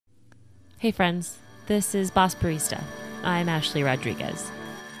Hey friends, this is Boss Barista. I'm Ashley Rodriguez.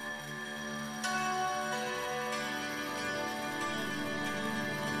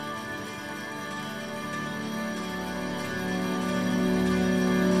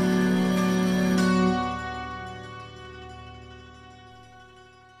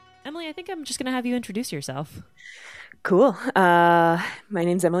 Emily, I think I'm just going to have you introduce yourself. Cool. My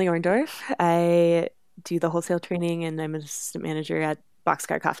name's Emily Orndorff. I do the wholesale training and I'm an assistant manager at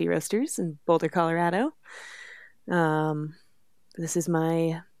Boxcar Coffee Roasters in Boulder, Colorado. Um, this is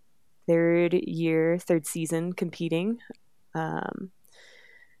my third season competing. Um,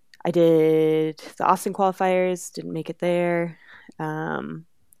 I did the Austin qualifiers, didn't make it there. Um,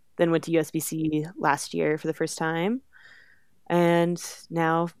 then went to USBC last year for the first time, and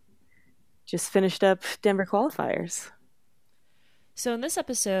now just finished up Denver qualifiers. So, in this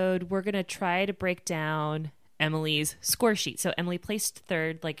episode, we're going to try to break down Emily's score sheet. So, Emily placed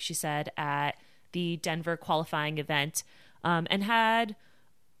third, like she said, at the Denver qualifying event and had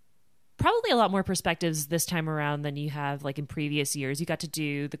probably a lot more perspectives this time around than you have like in previous years. You got to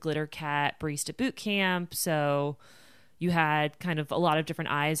do the Glitter Cat Barista Boot Camp. So, you had kind of a lot of different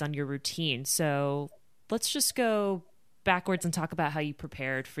eyes on your routine. So, let's just go backwards and talk about how you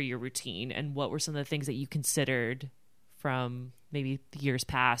prepared for your routine and what were some of the things that you considered from maybe years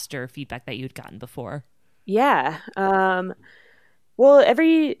past or feedback that you'd gotten before. Yeah. Well,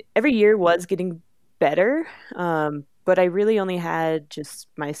 every year was getting better, but I really only had just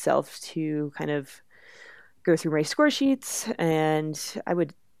myself to kind of go through my score sheets, and I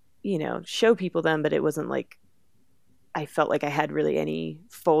would, show people them, but it wasn't like I felt like I had really any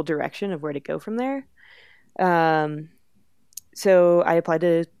full direction of where to go from there. Um, so I applied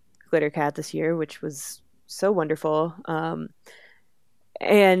to Glitter Cat this year, which was so wonderful.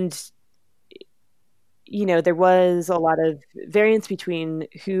 And there was a lot of variance between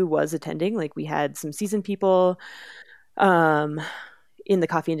who was attending. Like we had some seasoned people um, in the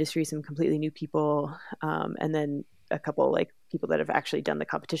coffee industry, some completely new people, and then a couple like people that have actually done the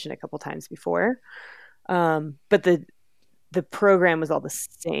competition a couple times before. But the program was all the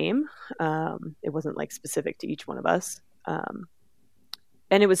same. It wasn't like specific to each one of us, and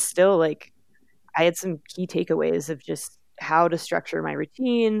it was still like I had some key takeaways of just how to structure my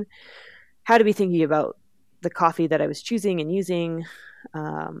routine, how to be thinking about the coffee that I was choosing and using,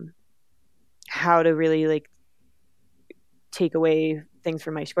 um, how to really like take away things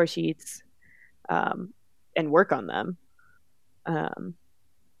from my score sheets, um, and work on them. Um,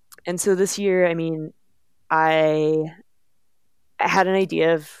 and so this year, I mean, I had an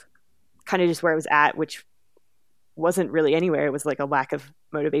idea of kind of just where I was at, which wasn't really anywhere. It was like a lack of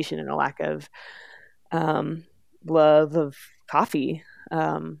motivation and a lack of um, love of coffee.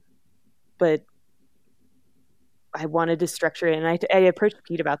 But I wanted to structure it, and I approached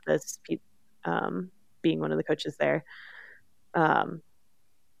Pete about this. Pete, being one of the coaches there, and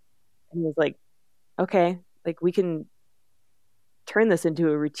he was like, "Okay, like we can turn this into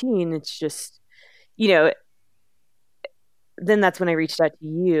a routine. It's just, you know." Then that's when I reached out to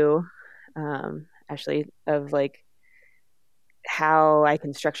you, Ashley, of like how I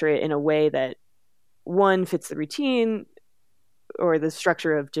can structure it in a way that one fits the routine or the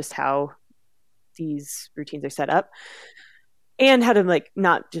structure of just how these routines are set up, and how to like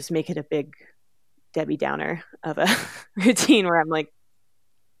not just make it a big Debbie Downer of a routine where I'm like,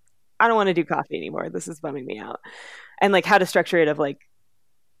 I don't want to do coffee anymore. This is bumming me out. And like how to structure it of like,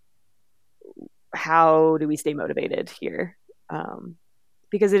 how do we stay motivated here? Um,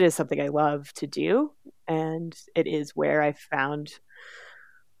 because it is something I love to do. And it is where I found,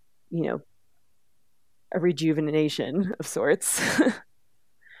 you know, a rejuvenation of sorts.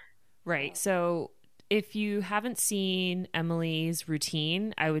 Right. So if you haven't seen Emily's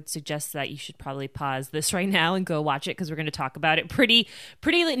routine, I would suggest that you should probably pause this right now and go watch it because we're going to talk about it pretty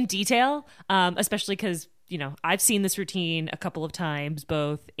in detail. Especially because I've seen this routine a couple of times,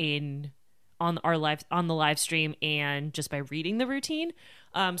 both in on the live stream and just by reading the routine.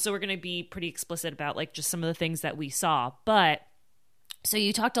 So we're going to be pretty explicit about like just some of the things that we saw. But so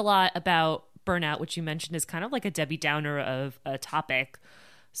you talked a lot about burnout, which you mentioned is kind of like a Debbie Downer of a topic.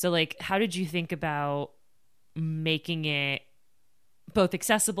 So, like, how did you think about making it both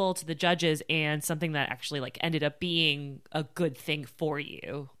accessible to the judges and something that actually like ended up being a good thing for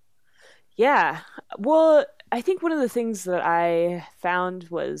you? Yeah. Well, I think one of the things that I found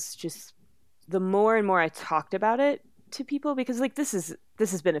was just the more and more I talked about it to people, because like this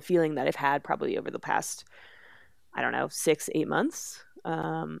has been a feeling that I've had probably over the past, I don't know, 6, 8 months.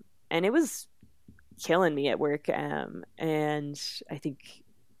 And it was killing me at work. And I think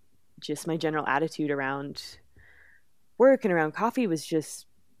just my general attitude around work and around coffee was just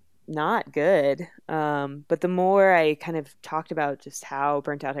not good. But the more I kind of talked about just how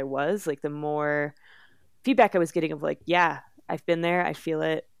burnt out I was, like the more feedback I was getting of like, yeah, I've been there, I feel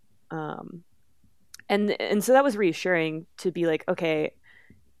it. Um, and so that was reassuring to be like, okay,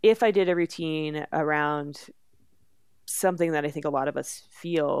 if I did a routine around something that I think a lot of us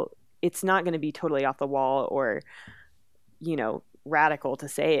feel, it's not going to be totally off the wall or, radical to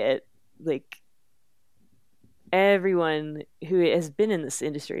say it. Like everyone who has been in this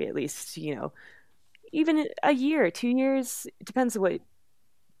industry, at least, even a year, 2 years, it depends on what,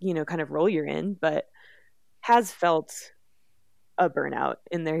 kind of role you're in, but has felt a burnout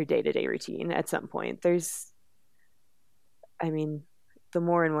in their day to day routine at some point. I mean, the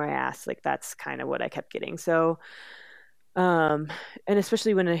more and more I asked, like that's kind of what I kept getting. So, um, and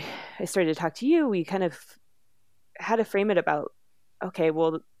especially when I started to talk to you, we kind of had to frame it about, okay,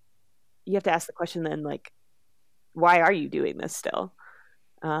 well, you have to ask the question then, like, why are you doing this still?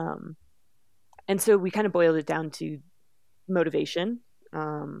 Um, and so we kind of boiled it down to motivation.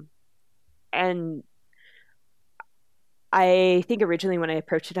 And I think originally when I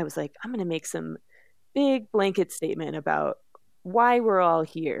approached it, I was like, I'm going to make some big blanket statement about why we're all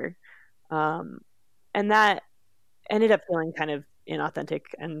here. Um, and that ended up feeling kind of inauthentic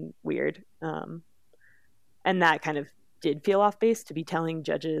and weird. And that kind of did feel off base to be telling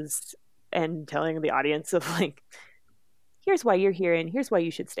judges and telling the audience of like, here's why you're here and here's why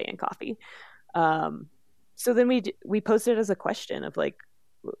you should stay in coffee. Um, so then we posted it as a question of like,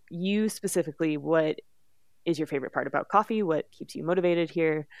 you specifically, what is your favorite part about coffee? What keeps you motivated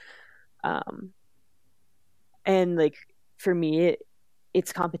here? Um, and like for me,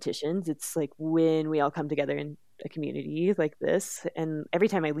 it's competitions. It's like when we all come together in a community like this, and every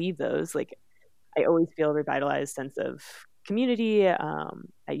time I leave those, like I always feel a revitalized sense of community. I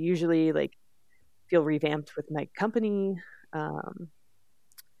usually like feel revamped with my company. Um,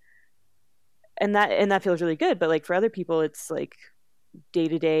 and that feels really good. But like for other people, it's like day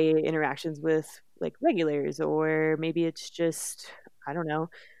to day interactions with like regulars, or maybe it's just, I don't know,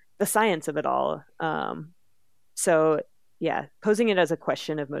 the science of it all. So yeah, posing it as a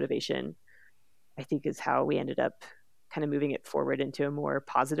question of motivation, I think is how we ended up kind of moving it forward into a more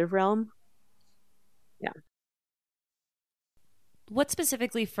positive realm. Yeah. What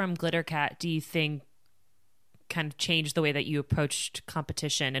specifically from Glittercat do you think kind of changed the way that you approached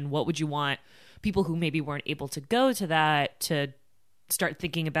competition, and what would you want people who maybe weren't able to go to that to start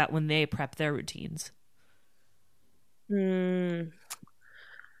thinking about when they prep their routines? Mm,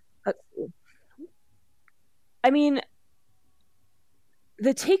 let's see. I mean,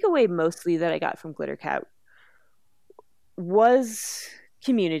 the takeaway mostly that I got from Glittercat was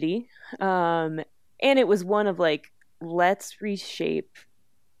community. And it was one of like, let's reshape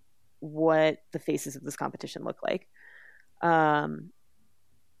what the faces of this competition look like. Um,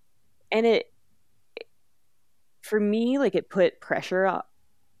 and for me, like it put pressure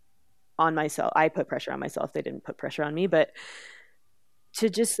on myself. I put pressure on myself. They didn't put pressure on me, but to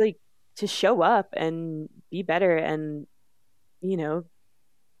just like to show up and be better and, you know,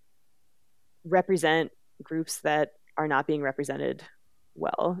 represent groups that are not being represented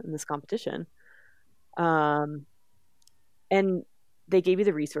well in this competition. Um, and they gave you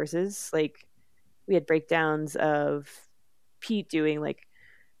the resources. Like we had breakdowns of Pete doing like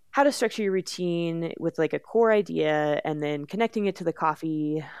how to structure your routine with like a core idea and then connecting it to the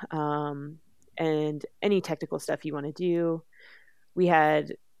coffee, and any technical stuff you want to do. We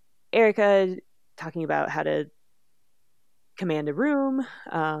had Erica talking about how to command a room,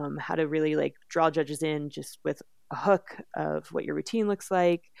 how to really like draw judges in just with a hook of what your routine looks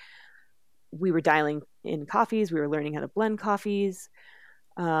like. We were dialing in coffees. We were learning how to blend coffees.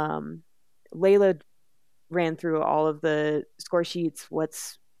 Um, Layla ran through all of the score sheets.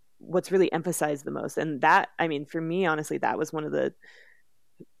 What's really emphasized the most, and that, I mean, for me, honestly, that was one of the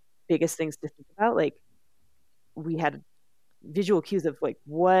biggest things to think about. Like we had visual cues of like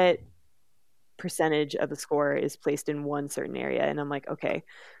what percentage of the score is placed in one certain area, and I'm like, okay,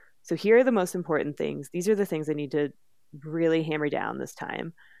 so here are the most important things. These are the things I need to really hammer down this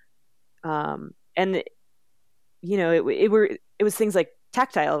time. And it was things like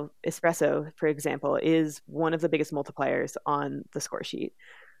tactile espresso, for example, is one of the biggest multipliers on the score sheet.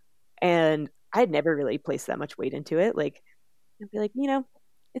 And I had never really placed that much weight into it. Like I'd be like,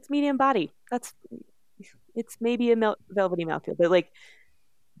 it's medium body. It's maybe a velvety mouthfeel, but like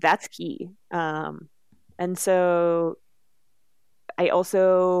that's key. And so I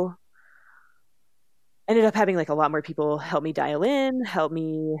also ended up having like a lot more people help me dial in, help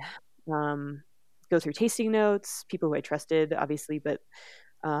me um, go through tasting notes, people who I trusted, obviously, but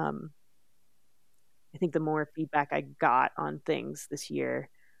um, I think the more feedback I got on things this year,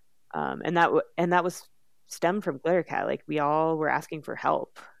 And that was stemmed from Glittercat. Like we all were asking for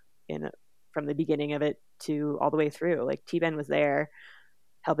help in from the beginning of it to all the way through. Like T-Ben was there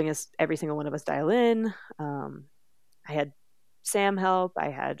helping us, every single one of us dial in. I had Sam help. I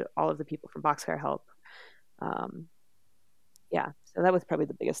had all of the people from Boxcar help. Um, yeah, so that was probably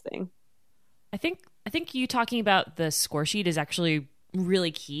the biggest thing. I think you talking about the score sheet is actually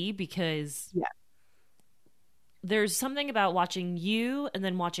really key because Yeah. there's something about watching you and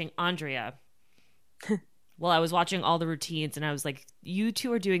then watching Andrea. Well, I was watching all the routines and I was like, you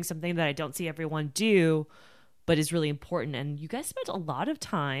two are doing something that I don't see everyone do, but is really important. And you guys spent a lot of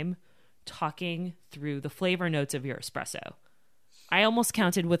time talking through the flavor notes of your espresso. I almost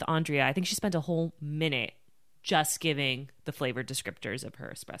counted with Andrea. I think she spent a whole minute just giving the flavor descriptors of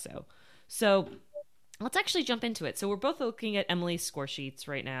her espresso. So let's actually jump into it. So we're both looking at Emily's score sheets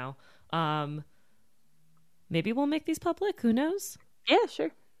right now. Maybe we'll make these public. Who knows? Yeah,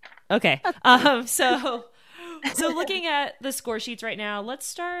 sure. Okay. So looking at the score sheets right now,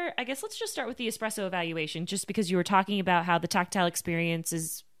 let's just start with the espresso evaluation, just because you were talking about how the tactile experience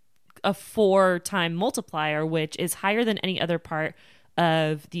is a 4-time multiplier, which is higher than any other part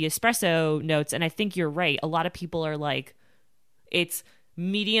of the espresso notes. And I think you're right. A lot of people are like, it's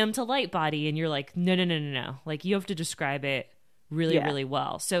medium to light body. And you're like, no, no, no, no, no. Like you have to describe it really, Yeah. really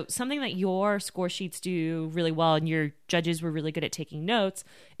well. So something that your score sheets do really well and your judges were really good at taking notes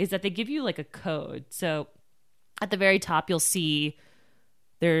is that they give you like a code. So at the very top, you'll see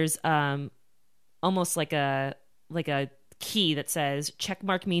there's almost like a key that says check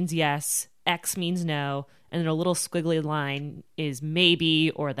mark means yes, X means no, and then a little squiggly line is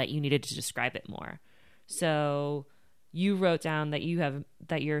maybe or that you needed to describe it more. So you wrote down that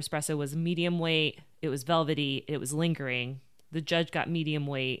that your espresso was medium weight, it was velvety, it was lingering. The judge got medium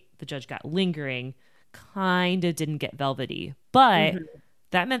weight, the judge got lingering, kind of didn't get velvety, but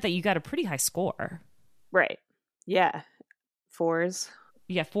that meant that you got a pretty high score. Right. Yeah. 4s.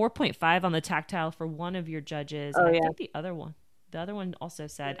 Yeah, 4.5 on the tactile for one of your judges. Oh, And I yeah. think the other one also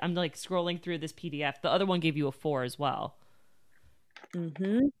said, I'm like scrolling through this PDF. The other one gave you a 4 as well.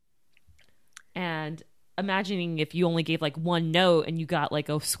 Mm-hmm. And imagining if you only gave like one note and you got like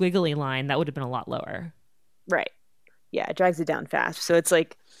a squiggly line, that would have been a lot lower. Right. Yeah, it drags it down fast. So it's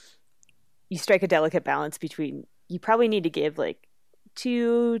like you strike a delicate balance between, you probably need to give like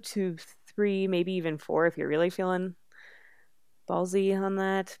 2 to 3, maybe even 4 if you're really feeling ballsy on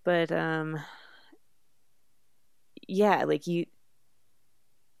that. But yeah, like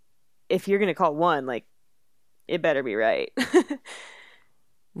if you're gonna call 1, like it better be right.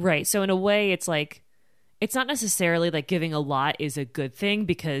 Right. So in a way, it's like, it's not necessarily like giving a lot is a good thing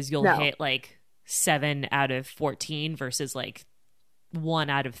because you'll No. hit like 7 out of 14 versus like 1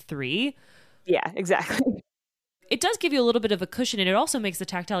 out of 3. Yeah, exactly. It does give you a little bit of a cushion, and it also makes the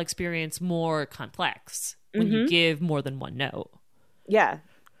tactile experience more complex when you Mm-hmm. give more than one note. Yeah.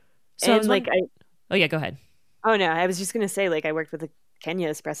 So I And was like oh yeah, go ahead. oh no, I was just gonna say, like, I worked with a Kenya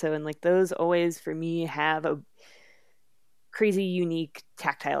espresso, and like those always for me have a crazy unique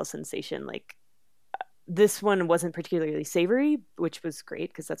tactile sensation. Like this one wasn't particularly savory, which was great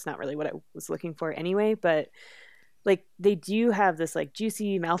because that's not really what I was looking for anyway. But like they do have this like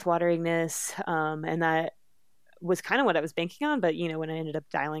juicy mouth-wateringness, and that was kind of what I was banking on. But when I ended up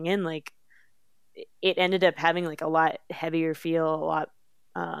dialing in, like it ended up having like a lot heavier feel, a lot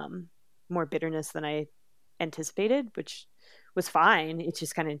more bitterness than I anticipated, which was fine. It's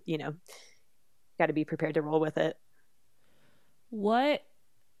just kind of got to be prepared to roll with it. What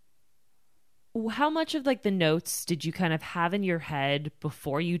how much of like the notes did you kind of have in your head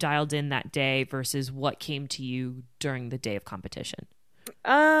before you dialed in that day versus what came to you during the day of competition?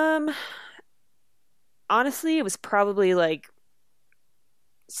 Um, Honestly, it was probably like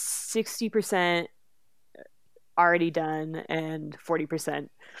 60% already done and 40%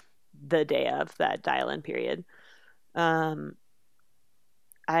 the day of that dial-in period. Um,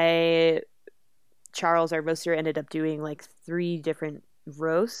 I Charles, our roaster, ended up doing like 3 different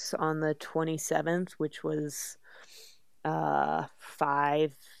roasts on the 27th, which was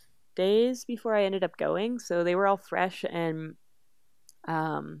 5 days before I ended up going. So they were all fresh, and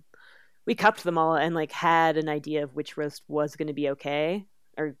um, we cupped them all and like had an idea of which roast was going to be okay,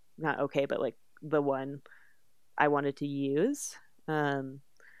 or not okay, but like the one I wanted to use. Um,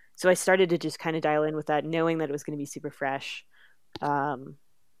 so I started to just kind of dial in with that, knowing that it was going to be super fresh. Um,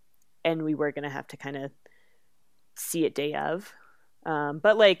 and we were going to have to kind of see it day of.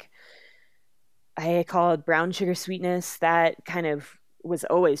 But like I called brown sugar sweetness, that kind of was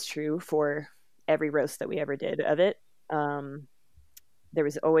always true for every roast that we ever did of it. There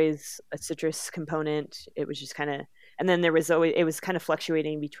was always a citrus component. It was just kind of, And then there was always, it was kind of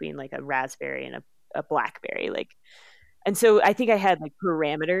fluctuating between like a raspberry and a blackberry. Like, and so I think I had like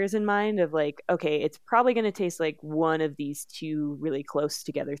parameters in mind of like, okay, it's probably going to taste like one of these two really close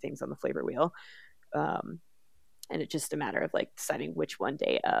together things on the flavor wheel. Um, and it's just a matter of like deciding which one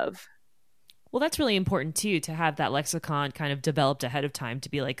day of. Well, that's really important too, to have that lexicon kind of developed ahead of time to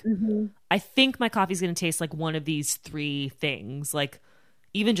be like, Mm-hmm. I think my coffee's going to taste like one of these three things. Like,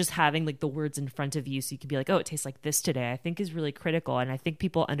 even just having like the words in front of you so you can be like, oh, it tastes like this today, I think is really critical. And I think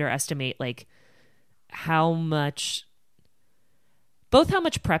people underestimate like how much, both how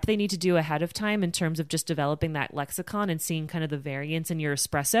much prep they need to do ahead of time in terms of just developing that lexicon and seeing kind of the variance in your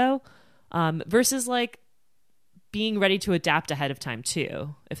espresso, versus like being ready to adapt ahead of time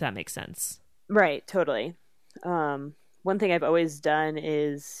too, if that makes sense. Right, totally. One thing I've always done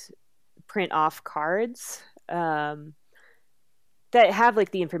is print off cards that have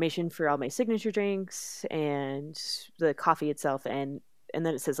like the information for all my signature drinks and the coffee itself, and then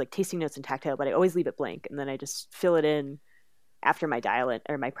it says like tasting notes and tactile, but I always leave it blank, and then I just fill it in after my dial-in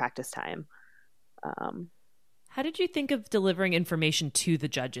or my practice time. Um, How did you think of delivering information to the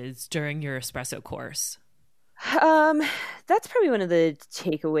judges during your espresso course? um, that's probably one of the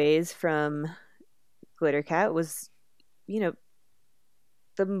takeaways from Glittercat was, you know,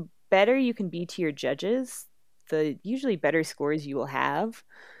 the better you can be to your judges, the usually better scores you will have.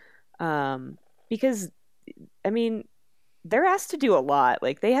 Because I mean, they're asked to do a lot.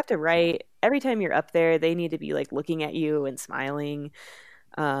 Like they have to write every time you're up there, they need to be like looking at you and smiling.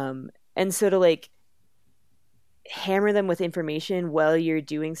 And so to like hammer them with information while you're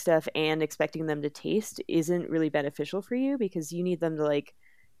doing stuff and expecting them to taste isn't really beneficial for you because you need them to like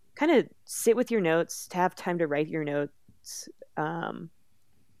kind of sit with your notes, to have time to write your notes, um,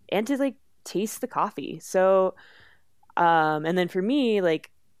 and to like taste the coffee. So, and then for me,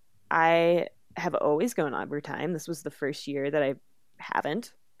 like I have always gone overtime. This was the first year that I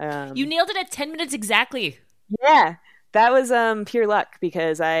haven't. You nailed it at 10 minutes exactly. Yeah, that was pure luck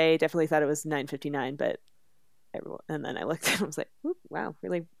because I definitely thought it was 9:59, but everyone, and then I looked and I was like, wow,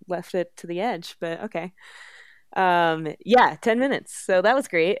 really left it to the edge, but okay. Yeah, 10 minutes. So that was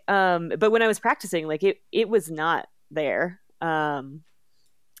great. But when I was practicing, like it was not there.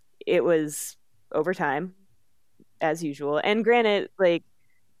 It was overtime as usual. And granted, like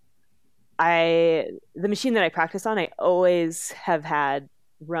the machine that I practice on, I always have had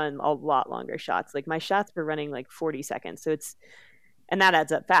run a lot longer shots. Like my shots were running like 40 seconds. So and that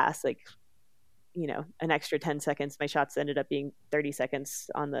adds up fast. Like, an extra 10 seconds, my shots ended up being 30 seconds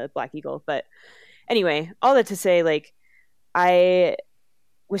on the Black Eagle. But anyway, all that to say, like, I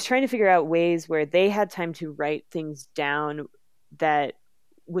was trying to figure out ways where they had time to write things down that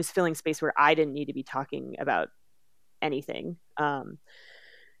was filling space where I didn't need to be talking about anything.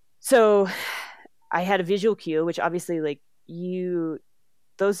 So I had a visual cue, which obviously, like,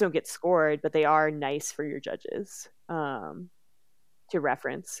 those don't get scored, but they are nice for your judges to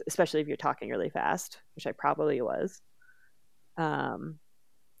reference, especially if you're talking really fast, which I probably was. And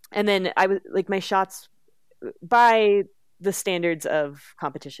then I was like, my shots by the standards of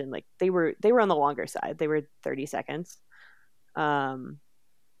competition, like they were on the longer side. They were 30 seconds. And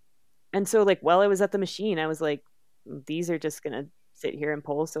so like while I was at the machine, I was like, these are just gonna sit here and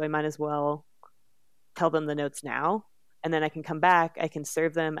pull, so I might as well tell them the notes now, and then I can come back, I can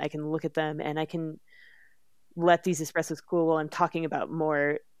serve them, I can look at them, and I can let these espressos cool while I'm talking about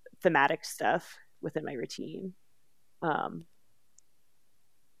more thematic stuff within my routine. I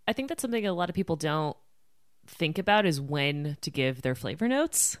think that's something a lot of people don't think about, is when to give their flavor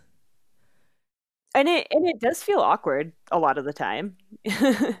notes. And it does feel awkward a lot of the time.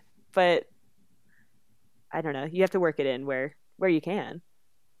 But I don't know, you have to work it in where you can.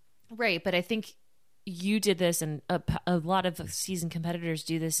 Right, but I think you did this, and a lot of seasoned competitors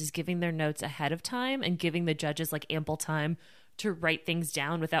do this, is giving their notes ahead of time and giving the judges like ample time to write things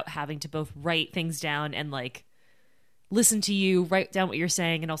down without having to both write things down and like listen to you, write down what you're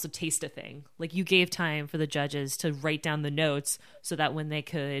saying, and also taste a thing. Like you gave time for the judges to write down the notes so that when they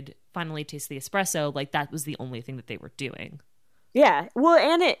could finally taste the espresso, like that was the only thing that they were doing. Yeah. Well,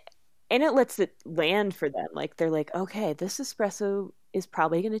 and it lets it land for them. Like they're like, okay, this espresso is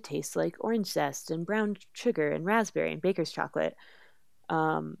probably going to taste like orange zest and brown sugar and raspberry and baker's chocolate,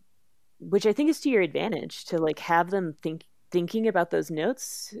 which I think is to your advantage to like have them thinking about those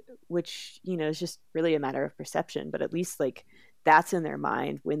notes, which is just really a matter of perception. But at least like that's in their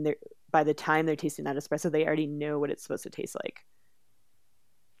mind when by the time they're tasting that espresso, they already know what it's supposed to taste like.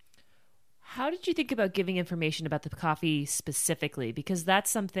 How did you think about giving information about the coffee specifically? Because that's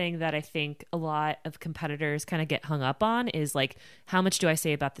something that I think a lot of competitors kind of get hung up on is like, how much do I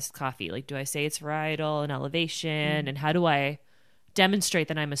say about this coffee? Like, do I say it's varietal and elevation? Mm. And how do I demonstrate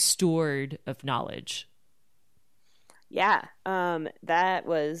that I'm a steward of knowledge? Yeah, that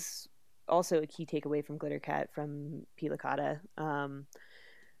was also a key takeaway from Glittercat from Pilicata.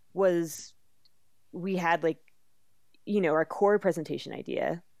 Was we had like, our core presentation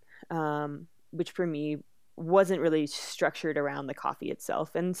idea, which for me wasn't really structured around the coffee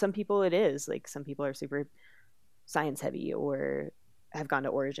itself. And some people it is. Like some people are super science heavy or have gone to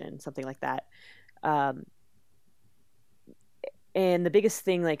Origin, something like that. Um, and the biggest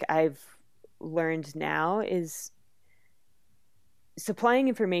thing like I've learned now is supplying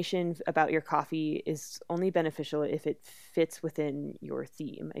information about your coffee is only beneficial if it fits within your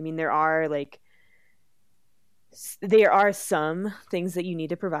theme. I mean, there are some things that you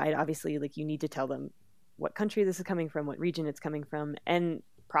need to provide. Obviously, like you need to tell them what country this is coming from, what region it's coming from, and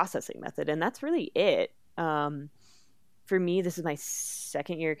processing method, and that's really it. For me, this is my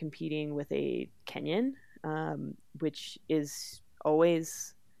second year competing with a Kenyan, which is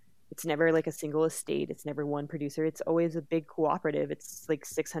always, it's never like a single estate. It's never one producer. It's always a big cooperative. It's like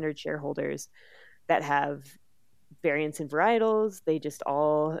 600 shareholders that have variants and varietals. They just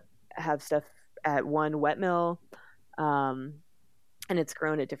all have stuff at one wet mill, um, and it's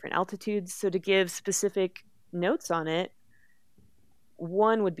grown at different altitudes. So to give specific notes on it,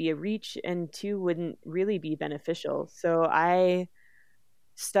 one would be a reach, and two wouldn't really be beneficial. So I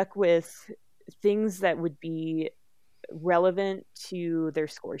stuck with things that would be relevant to their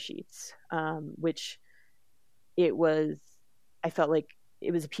score sheets, which it was, I felt like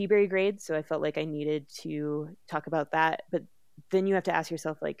it was a Peaberry grade. So I felt like I needed to talk about that. But then you have to ask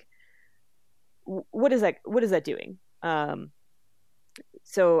yourself, like, what is that? What is that doing?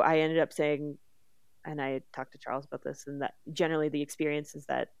 So I ended up saying, and I talked to Charles about this, and that generally the experience is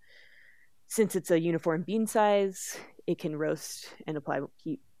that since it's a uniform bean size, it can roast and apply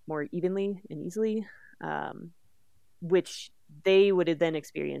heat more evenly and easily, which they would then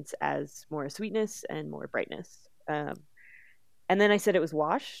experience as more sweetness and more brightness. And then I said it was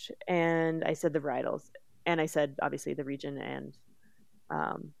washed, and I said the varietals, and I said obviously the region and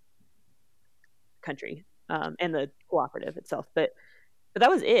country, and the cooperative itself. But that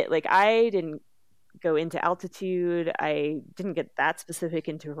was it. Like I didn't go into altitude. I didn't get that specific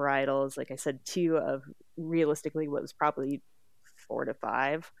into varietals. Like I said, two of realistically what was probably 4 to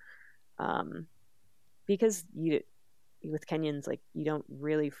 5, because you with Kenyans, like you don't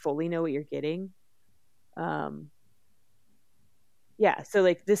really fully know what you're getting. Yeah, so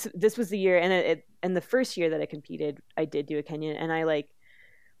like this was the year, and the first year that I competed, I did do a Kenyan, and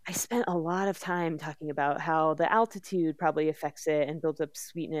I spent a lot of time talking about how the altitude probably affects it and builds up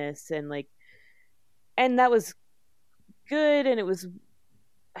sweetness, and that was good, and it was,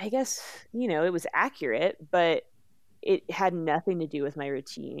 I guess, it was accurate, but it had nothing to do with my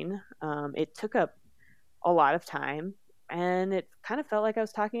routine. It took up a lot of time, and it kind of felt like I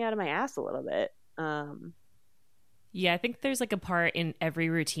was talking out of my ass a little bit. Yeah, I think there's like a part in every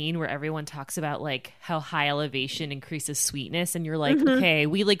routine where everyone talks about like how high elevation increases sweetness, and you're like, Mhm. okay,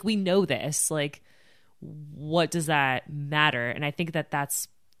 we know this. Like, what does that matter? And I think that that's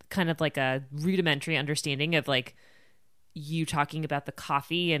kind of like a rudimentary understanding of like you talking about the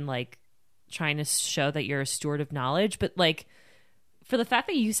coffee and like trying to show that you're a steward of knowledge. But like for the fact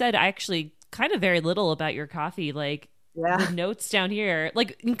that you said I actually kind of very little about your coffee, like the Yeah. notes down here,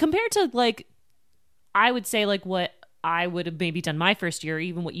 like compared to like I would say like what I would have maybe done my first year, or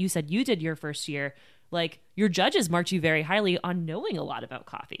even what you said you did your first year, like your judges marked you very highly on knowing a lot about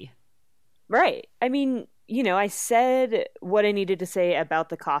coffee. Right. I mean, I said what I needed to say about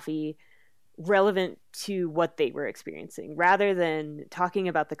the coffee relevant to what they were experiencing rather than talking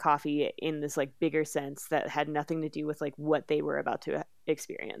about the coffee in this like bigger sense that had nothing to do with like what they were about to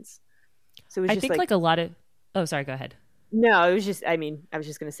experience. So it was I just think like, like a lot of oh sorry, go ahead. no, it was just, I mean, I was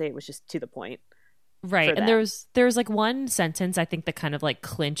just going to say it was just to the point Right. for And them. there's like one sentence I think that kind of like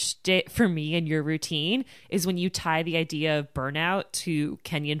clinched it for me in your routine is when you tie the idea of burnout to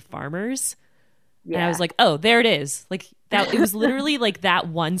Kenyan farmers. And I Yeah. was like, "Oh, there it is." Like that it was literally like that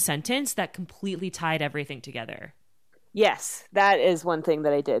one sentence that completely tied everything together. Yes, that is one thing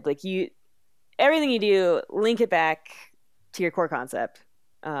that I did. Like everything you do, link it back to your core concept.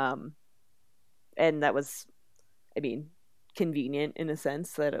 Um, and that was, I mean, convenient in a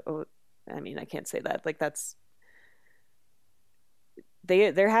sense that, oh, I mean, I can't say that. Like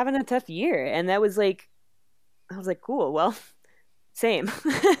they're having a tough year, and that was like, I was like, cool. Well, same.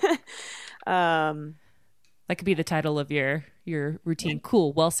 um, That could be the title of your your routine.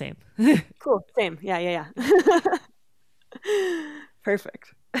 Cool. Well, same. Cool. Same. Yeah.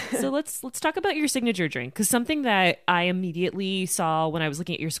 Perfect. So let's talk about your signature drink, because something that I immediately saw when I was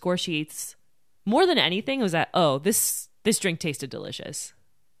looking at your score sheets, more than anything, was that, oh, this drink tasted delicious.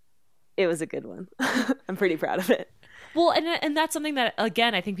 It was a good one. I'm pretty proud of it. Well, and that's something that,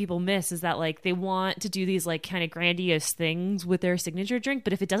 again, I think people miss, is that like they want to do these like kind of grandiose things with their signature drink,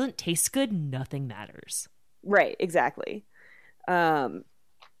 but if it doesn't taste good, nothing matters. Right, exactly. Yeah,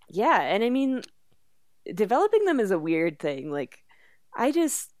 and I mean, developing them is a weird thing. Like, I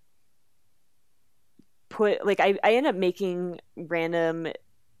just put like I end up making random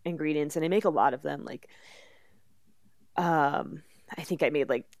ingredients, and I make a lot of them. Like, I think I made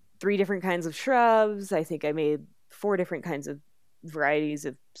like 3 different kinds of shrubs. I think I made 4 different kinds of varieties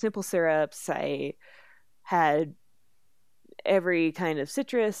of simple syrups. I had every kind of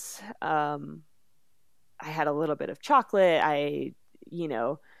citrus. I had a little bit of chocolate. I, you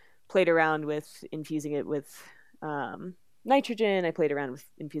know, played around with infusing it with nitrogen. I played around with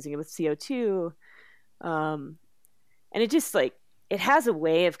infusing it with CO2. And it just like, it has a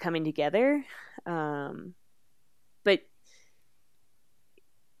way of coming together. But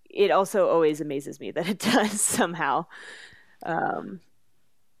it also always amazes me that it does somehow. And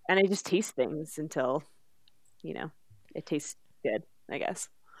I just taste things until, it tastes good, I guess.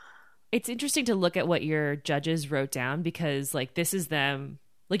 It's interesting to look at what your judges wrote down, because like this is them,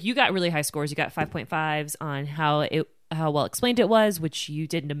 like you got really high scores. You got 5.5s on how well explained it was, which you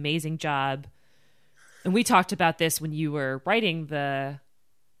did an amazing job. And we talked about this when you were writing the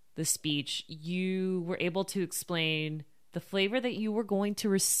speech. You were able to explain the flavor that you were going to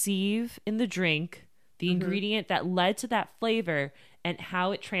receive in the drink, the ingredient that led to that flavor, and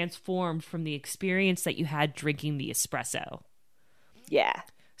how it transformed from the experience that you had drinking the espresso. Yeah.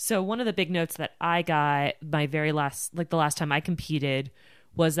 So one of the big notes that I got my very last, like the last time I competed,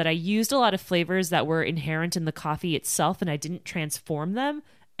 was that I used a lot of flavors that were inherent in the coffee itself, and I didn't transform them.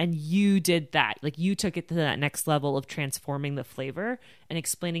 And you did that. Like you took it to that next level of transforming the flavor and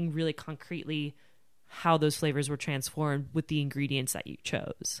explaining really concretely how those flavors were transformed with the ingredients that you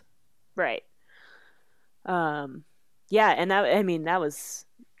chose. Right. Yeah, and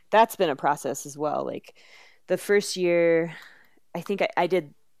that's been a process as well. Like the first year, I think I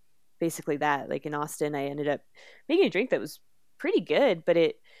did basically that. Like in Austin, I ended up making a drink that was pretty good, but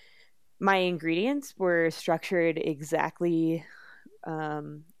my ingredients were structured exactly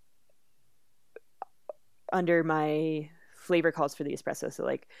under my flavor calls for the espresso. So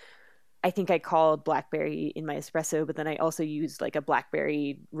like I think I called blackberry in my espresso, but then I also used like a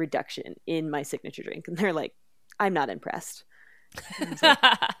blackberry reduction in my signature drink, and they're like, I'm not impressed. I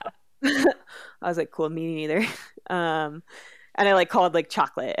was like, cool, me neither. And I like called like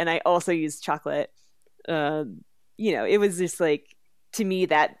chocolate, and I also used chocolate. It was just like, to me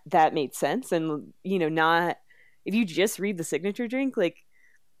that made sense. And not, if you just read the signature drink, like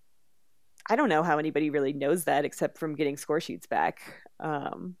I don't know how anybody really knows that except from getting score sheets back.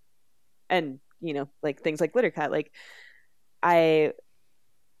 And like things like Glitter Cut. Like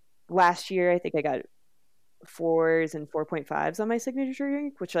last year I think I got 4s and 4.5s on my signature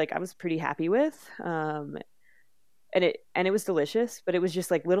drink, which like I was pretty happy with. And it was delicious, but it was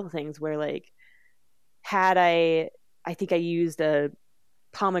just like little things where like I think I used a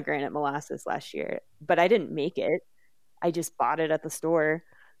pomegranate molasses last year, but I didn't make it. I just bought it at the store,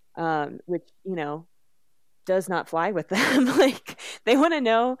 which, does not fly with them. Like they want to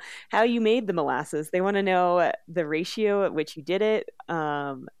know how you made the molasses. They want to know the ratio at which you did it.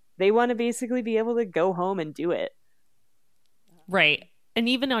 They want to basically be able to go home and do it. Right. And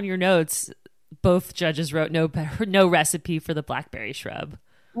even on your notes, both judges wrote no recipe for the blackberry shrub,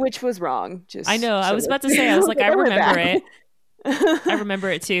 which was wrong. I know. I was about to say, I was like, I remember it. I remember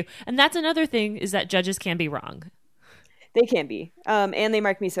it too. And that's another thing, is that judges can be wrong. They can be. And they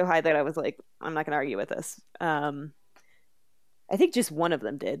marked me so high that I was like, I'm not going to argue with this. I think just one of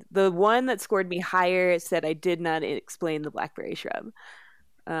them did. The one that scored me higher said I did not explain the blackberry shrub.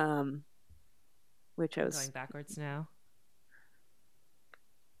 Which I was going backwards now.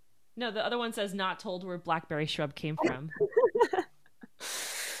 No, the other one says not told where blackberry shrub came from.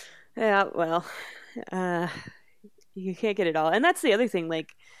 Yeah, well, you can't get it all. And that's the other thing. Like,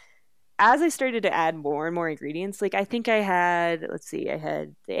 as I started to add more and more ingredients, like I think I had the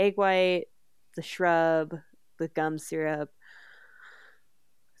egg white, the shrub, the gum syrup,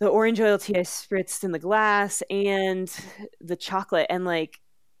 the orange oil tea I spritzed in the glass, and the chocolate. And like,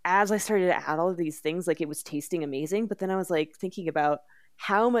 as I started to add all of these things, like it was tasting amazing. But then I was like thinking about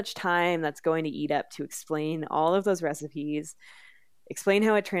how much time that's going to eat up to explain all of those recipes, explain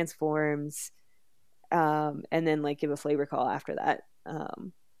how it transforms. and then like give a flavor call after that,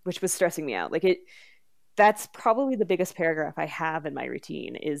 which was stressing me out. Like it, that's probably the biggest paragraph I have in my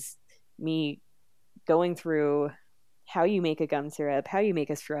routine is me going through how you make a gum syrup, how you make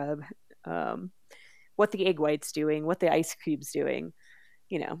a shrub, um, what the egg white's doing, what the ice cube's doing,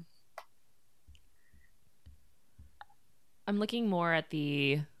 you know. I'm looking more at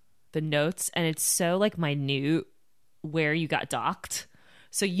the notes, and it's so like minute where you got docked.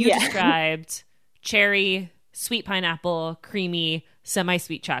 So you Yeah. described cherry, sweet pineapple, creamy,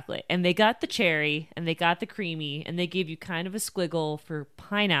 semi-sweet chocolate. And they got the cherry and they got the creamy and they gave you kind of a squiggle for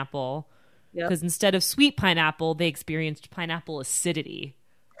pineapple Yep. because instead of sweet pineapple, they experienced pineapple acidity.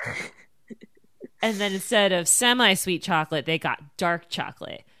 And then instead of semi-sweet chocolate, they got dark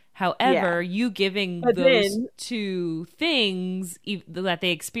chocolate. Yeah. However, you giving But those then, two things that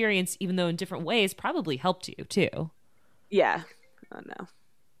they experienced, even though in different ways, probably helped you too. yeah. Oh no.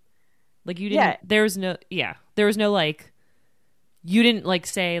 Like you didn't, Yeah. there was no like, you didn't like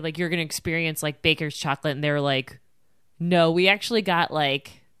say like you're going to experience like baker's chocolate and they were like, no, we actually got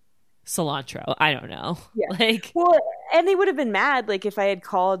like cilantro. I don't know. Yeah. Like, Well, and they would have been mad like if I had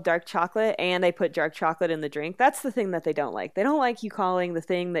called dark chocolate and I put dark chocolate in the drink. That's the thing that they don't like. They don't like you calling the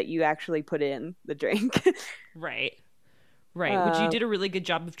thing that you actually put in the drink. right. Right. Which you uh, did a really good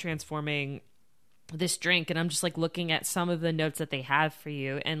job of transforming this drink. And I'm just like looking at some of the notes that they have for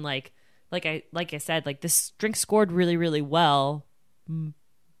you. And like I said, like this drink scored really, really well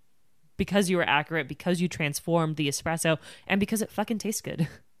because you were accurate, because you transformed the espresso, and because it fucking tastes good.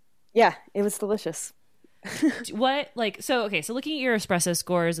 yeah, it was delicious. What like so okay, so looking at your espresso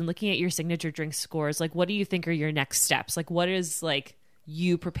scores and looking at your signature drink scores, like what do you think are your next steps? Like what is like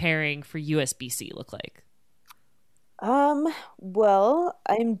you preparing for USBC look like? Well,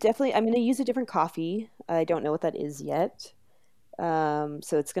 I'm going to use a different coffee. I don't know what that is yet.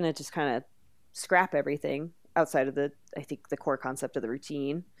 So it's going to just kind of scrap everything outside of the I think the core concept of the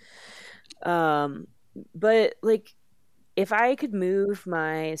routine. Um, but like if I could move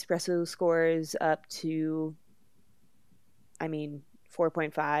my espresso scores up to, I mean,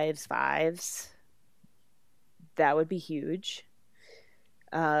 4.5s, fives, that would be huge.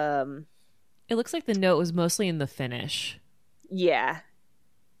 Um, It looks like the note was mostly in the finish. yeah,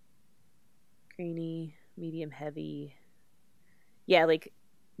 grainy, medium heavy. Yeah, like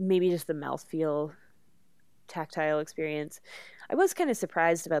maybe just the mouthfeel, tactile experience. I was kind of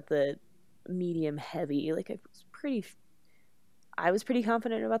surprised about the medium heavy. I was pretty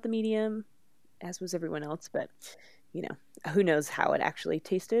confident about the medium, as was everyone else, but you know, who knows how it actually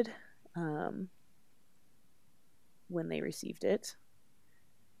tasted um, when they received it.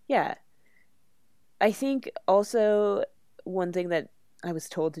 Yeah, I think also one thing that I was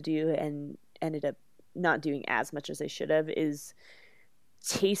told to do and ended up not doing as much as I should have is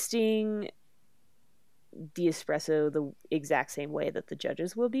tasting the espresso the exact same way that the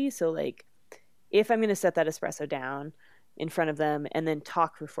judges will be. So, like, if I'm going to set that espresso down in front of them and then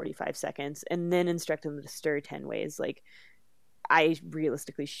talk for 45 seconds and then instruct them to stir 10 ways, like, I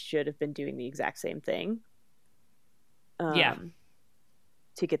realistically should have been doing the exact same thing Yeah. um,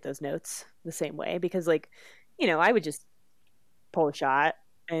 to get those notes the same way. Because, like, you know, I would just pull a shot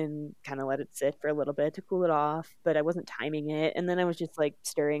and kind of let it sit for a little bit to cool it off, but I wasn't timing it. And then I was just like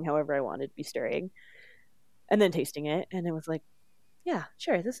stirring however I wanted to be stirring and then tasting it. And it was like, yeah,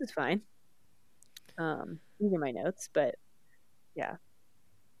 sure, this is fine. These are my notes, but yeah.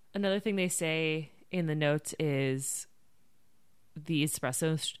 Another thing they say in the notes is the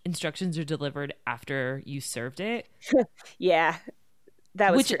espresso instructions are delivered after you served it. Yeah,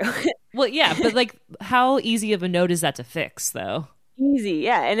 that was Which, true. well, yeah, but like, how easy of a note is that to fix, though? Easy,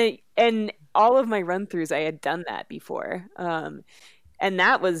 yeah. And all of my run throughs, I had done that before. And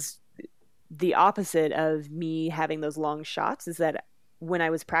that was the opposite of me having those long shots, is that when I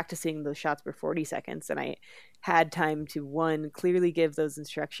was practicing, those shots were 40 seconds and I had time to one, clearly give those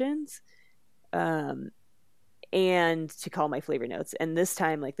instructions, um, and to call my flavor notes. And this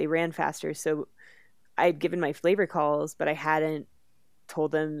time, like, they ran faster. So I'd given my flavor calls, but I hadn't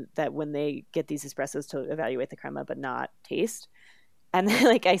told them that when they get these espressos to evaluate the crema but not taste. And then,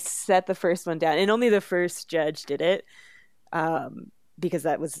 like, I set the first one down and only the first judge did it, because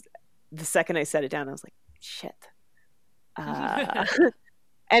that was the second I set it down I was like, shit. uh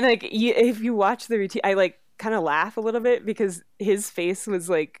and like if you watch the routine, I like kind of laugh a little bit because his face was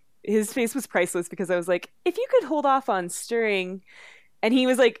priceless, because I was like, if you could hold off on stirring. And he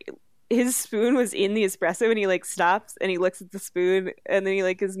was like, his spoon was in the espresso and he like stops and he looks at the spoon and then he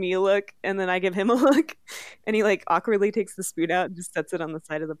like gives me a look and then I give him a look and he like awkwardly takes the spoon out and just sets it on the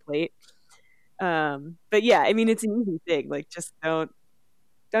side of the plate. But yeah, I mean, it's an easy thing. Like, just don't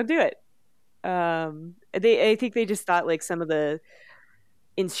do it. I think they just thought like some of the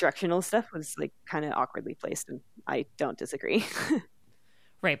instructional stuff was like kind of awkwardly placed, and I don't disagree.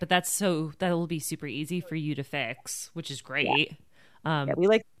 Right, but that'll be super easy for you to fix, which is Yeah, great. yeah, Um, we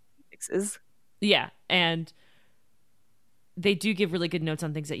like fixes. yeah, and they do give really good notes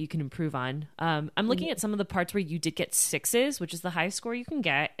on things that you can improve on. I'm looking Mhm. at some of the parts where you did get sixes, which is the highest score you can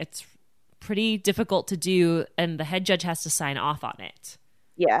get. It's pretty difficult to do, and the head judge has to sign off on it.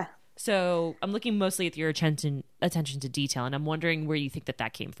 Yeah, So I'm looking mostly at your attention to detail, and I'm wondering where you think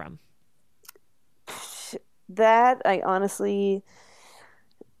that came from. that I honestly,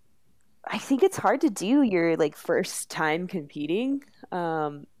 I think it's hard to do your like first time competing.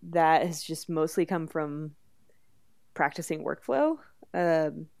 That has just mostly come from practicing workflow,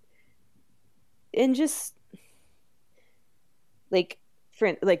 um, and just like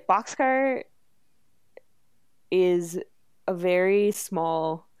for like boxcar is a very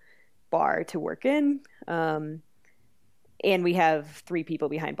small bar to work in. And we have three people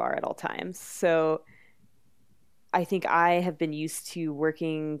behind bar at all times. So I think I have been used to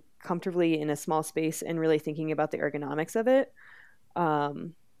working comfortably in a small space and really thinking about the ergonomics of it.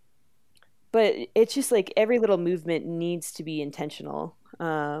 Um, but it's just like every little movement needs to be intentional.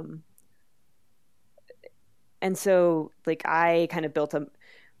 And so like I kind of built a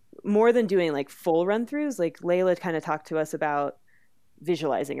more than doing like full run throughs, like Layla kind of talked to us about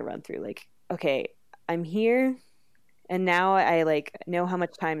visualizing a run through. Like, okay, I'm here and now I like know how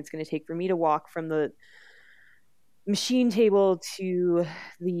much time it's going to take for me to walk from the machine table to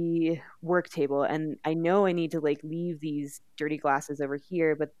the work table, and I know I need to like leave these dirty glasses over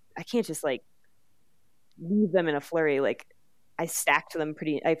here, but I can't just like leave them in a flurry. Like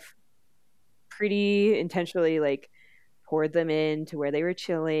I've pretty intentionally like poured them in to where they were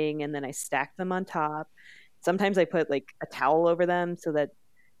chilling, and then I stacked them on top. Sometimes I put like a towel over them so that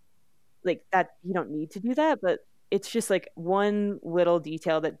like that you don't need to do that, but it's just like one little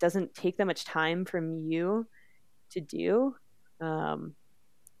detail that doesn't take that much time from you to do. Um,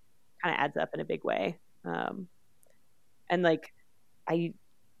 Kind of adds up in a big way. Um, and like I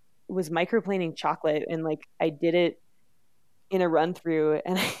was microplaning chocolate, and like I did it in a run through,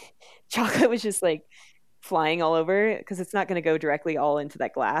 and chocolate was just like flying all over because it's not going to go directly all into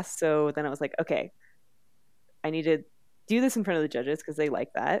that glass. So then I was like, okay, I need to do this in front of the judges because they like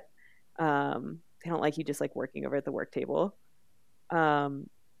that. They don't like you just like working over at the work table. Um,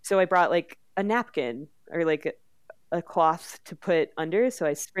 so I brought like a napkin or like a cloth to put under. So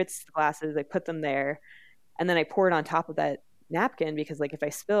I spritzed the glasses, I put them there, and then I poured on top of that napkin because like if I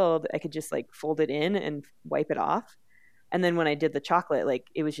spilled, I could just like fold it in and wipe it off. And then when I did the chocolate, like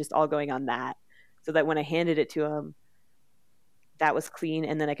it was just all going on that, so that when I handed it to him, that was clean,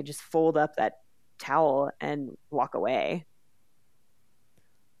 and then I could just fold up that towel and walk away.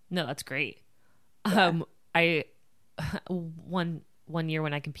 No, that's great. Yeah. I one year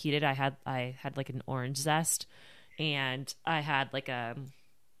when I competed, I had like an orange zest, and I had like a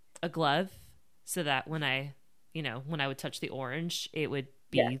glove so that when I would touch the orange, it would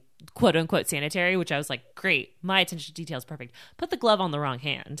Yeah. be quote unquote sanitary, which I was like, great, my attention to detail is perfect. Put the glove on the wrong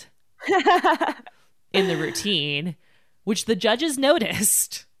hand in the routine, which the judges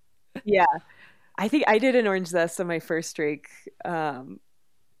noticed. Yeah. I think I did an orange zest on my first drink. Um,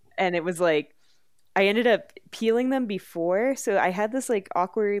 and it was like I ended up peeling them before. So I had this like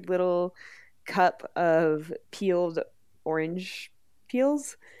awkward little cup of peeled orange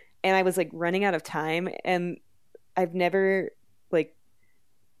peels, and I was like running out of time, and I've never like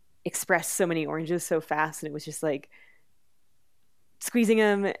expressed so many oranges so fast, and it was just like squeezing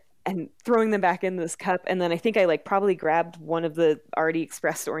them and throwing them back in this cup, and then I think I like probably grabbed one of the already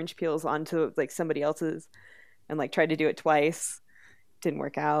expressed orange peels onto like somebody else's and like tried to do it twice. Didn't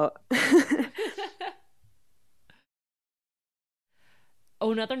work out.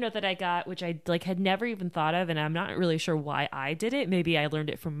 Oh, another note that I got, which I like had never even thought of, and I'm not really sure why I did it. Maybe I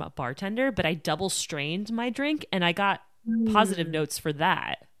learned it from a bartender, but I double strained my drink, and I got positive Mm. notes for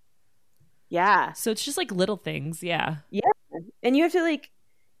that. Yeah. So it's just like little things, yeah. Yeah. And you have to like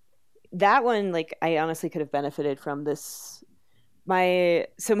that one, like I honestly could have benefited from this. My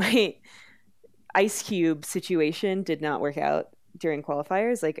ice cube situation did not work out during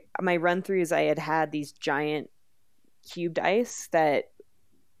qualifiers. Like my run throughs, I had these giant cubed ice that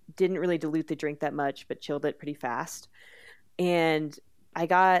didn't really dilute the drink that much, but chilled it pretty fast. And I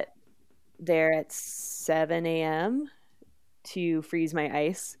got there at 7 a.m. to freeze my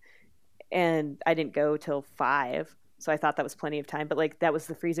ice, and I didn't go till 5. So I thought that was plenty of time. But like that was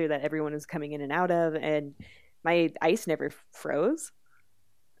the freezer that everyone was coming in and out of, and my ice never froze.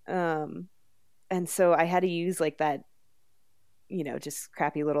 Um, and so I had to use like that, just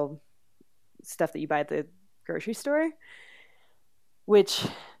crappy little stuff that you buy at the grocery store, which,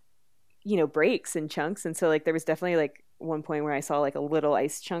 breaks in chunks. And so like there was definitely like one point where I saw like a little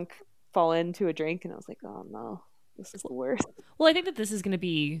ice chunk fall into a drink, and I was like, oh no, this is the worst. Well, I think that this is going to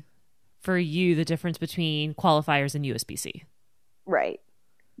be for you the difference between qualifiers and USBC. Right.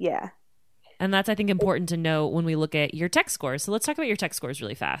 Yeah. And that's, I think, important to know when we look at your tech scores. So let's talk about your tech scores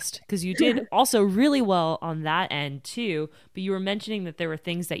really fast, because you did also really well on that end too. But you were mentioning that there were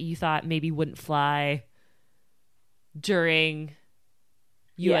things that you thought maybe wouldn't fly during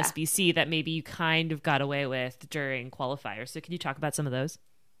USBC that maybe you kind of got away with during qualifiers. So can you talk about some of those?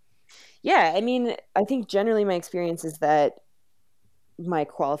 Yeah. I mean, I think generally my experience is that my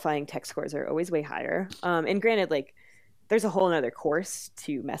qualifying tech scores are always way higher. And granted, like, there's a whole nother course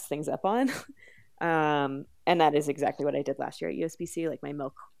to mess things up on. And that is exactly what I did last year at USBC. Like my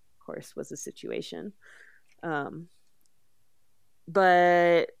milk course was a situation.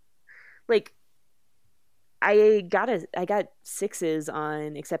 But like I got sixes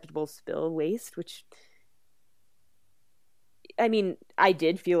on acceptable spill waste, which, I mean, I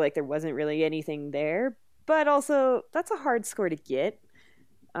did feel like there wasn't really anything there, but also that's a hard score to get.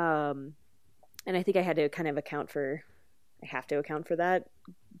 And I think I had to kind of I have to account for that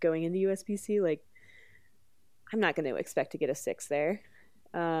going into USBC. Like, I'm not going to expect to get a 6 there.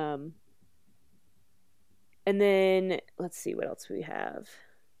 And then let's see what else we have.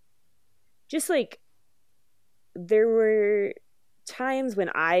 Just like, there were times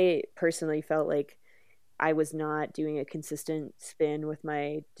when I personally felt like I was not doing a consistent spin with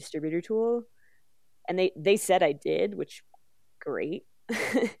my distributor tool. And they said I did, which great.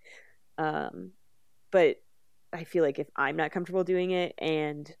 But I feel like if I'm not comfortable doing it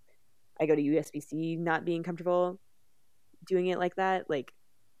and I go to USBC not being comfortable doing it like that, like,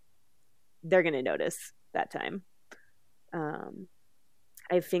 they're going to notice that time.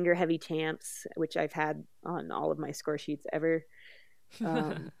 I have finger heavy tamps, which I've had on all of my score sheets ever.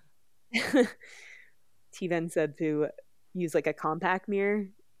 T-Ven said to use like a compact mirror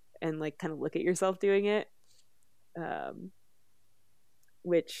and like kind of look at yourself doing it.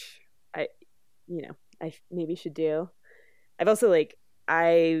 Which I maybe should do. I've also like,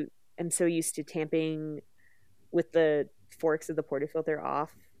 I am so used to tamping with the forks of the portafilter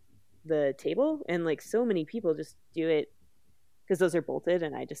off the table, and like so many people just do it because those are bolted,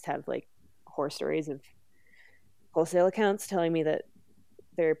 and I just have like horror stories of wholesale accounts telling me that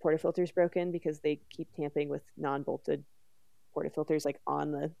their portafilter's broken because they keep tamping with non-bolted portafilters like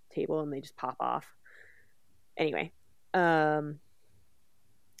on the table and they just pop off. Anyway,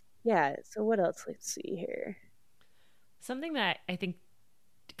 yeah, so what else? Let's see here. Something that I think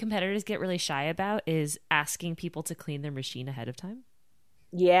competitors get really shy about is asking people to clean their machine ahead of time.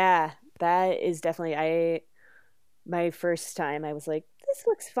 Yeah, that is definitely, my first time I was like, this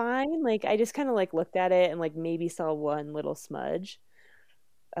looks fine. Like, I just kind of like looked at it and like maybe saw one little smudge.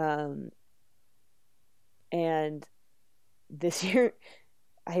 And this year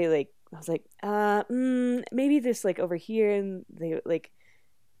I was like, maybe this like over here, and they like,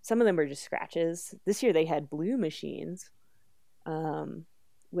 some of them were just scratches. This year they had blue machines,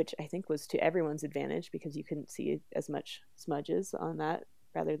 which I think was to everyone's advantage because you couldn't see as much smudges on that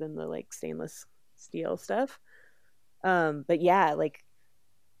rather than the like stainless steel stuff. But yeah, like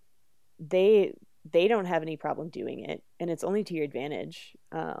they don't have any problem doing it, and it's only to your advantage.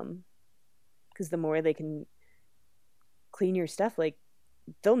 Because the more they can clean your stuff, like,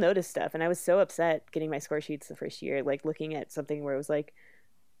 they'll notice stuff. And I was so upset getting my score sheets the first year, like looking at something where it was like,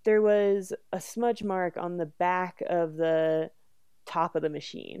 there was a smudge mark on the back of the top of the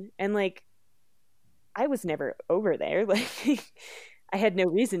machine. And like, I was never over there. Like, I had no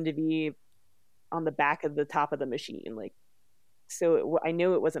reason to be on the back of the top of the machine. Like, so I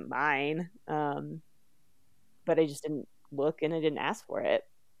knew it wasn't mine. But I just didn't look and I didn't ask for it.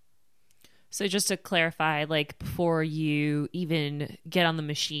 So just to clarify, like before you even get on the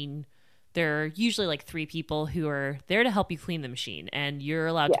machine, there are usually like 3 people who are there to help you clean the machine, and you're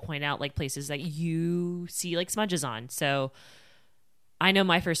allowed to point out like places that you see like smudges on. So I know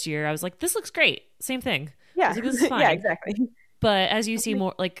my first year, I was like, this looks great. Same thing. Yeah. Like, this is fine. Yeah, exactly. But as you see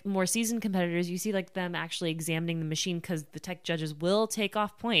more seasoned competitors, you see like them actually examining the machine because the tech judges will take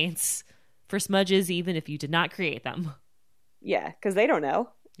off points for smudges even if you did not create them. Yeah, because they don't know.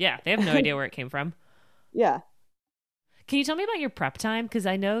 Yeah, they have no idea where it came from. Yeah. Can you tell me about your prep time? Because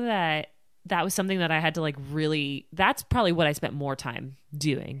I know that was something that I had to like really, that's probably what I spent more time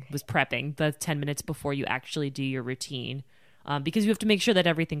doing, was prepping the 10 minutes before you actually do your routine. Because you have to make sure that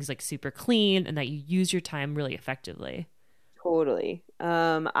everything's like super clean and that you use your time really effectively. Totally.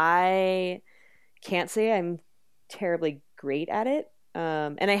 I can't say I'm terribly great at it.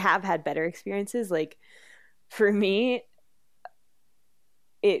 And I have had better experiences. Like for me,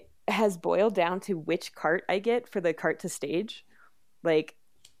 it has boiled down to which cart I get for the cart to stage. Like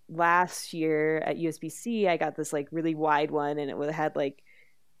last year at USBC, I got this like really wide one, and it had like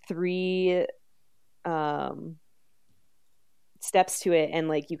three um, steps to it, and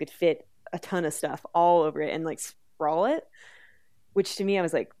like you could fit a ton of stuff all over it and like sprawl it. Which to me, I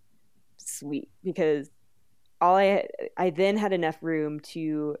was like, sweet, because I then had enough room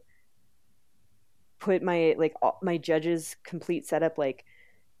to put my like all, my judges complete setup, like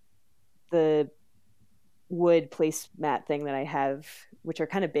the wood placemat thing that I have, which are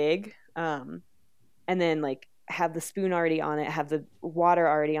kind of big, and then like have the spoon already on it, have the water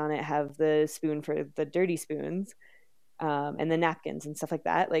already on it, have the spoon for the dirty spoons, and the napkins and stuff like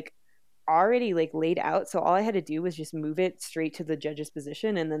that, like already like laid out. So all I had to do was just move it straight to the judge's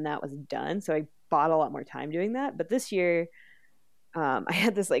position, and then that was done. So I bought a lot more time doing that. But this year, I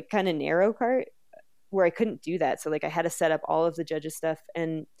had this like kind of narrow cart where I couldn't do that. So like I had to set up all of the judges stuff,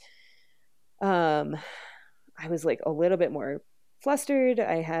 and um, I was like a little bit more flustered.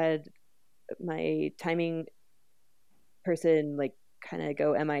 I had my timing person like kind of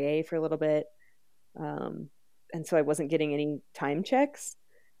go MIA for a little bit. Um, and so I wasn't getting any time checks.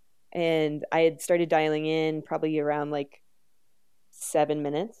 And I had started dialing in probably around like 7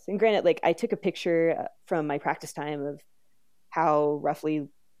 minutes. And granted, like I took a picture from my practice time of how roughly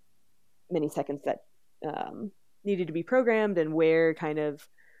many seconds that needed to be programmed and where kind of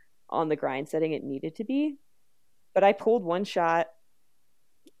on the grind setting it needed to be. But I pulled one shot,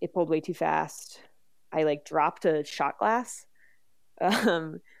 it pulled way too fast. I like dropped a shot glass,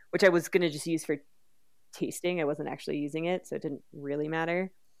 which I was going to just use for tasting. I wasn't actually using it, so it didn't really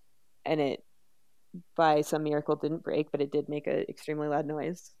matter. And it, by some miracle, didn't break, but it did make an extremely loud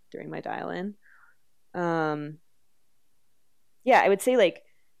noise during my dial in. Um, yeah, I would say like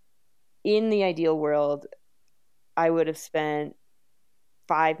in the ideal world, I would have spent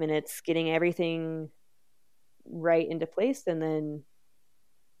 5 minutes getting everything right into place, and then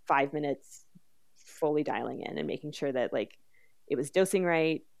 5 minutes fully dialing in and making sure that like it was dosing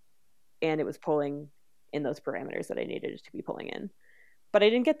right and it was pulling in those parameters that I needed it to be pulling in. But I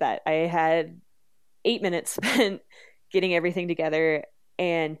didn't get that. I had 8 minutes spent getting everything together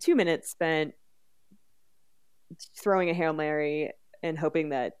and 2 minutes spent throwing a Hail Mary and hoping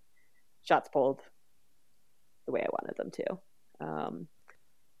that shots pulled the way I wanted them to.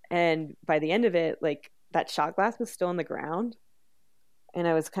 And by the end of it, like that shot glass was still on the ground. And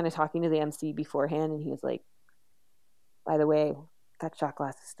I was kind of talking to the MC beforehand, and he was like, by the way, that shot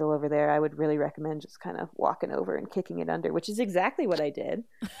glass is still over there. I would really recommend just kind of walking over and kicking it under, which is exactly what I did.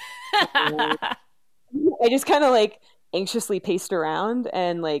 I just kind of like anxiously paced around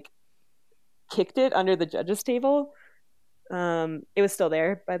and like kicked it under the judges table. It was still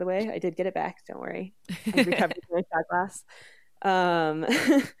there, by the way. I did get it back. Don't worry. I recovered my shot glass.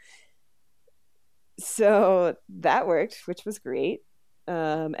 So that worked, which was great.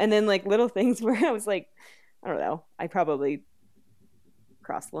 And then like little things where I was like, I don't know, I probably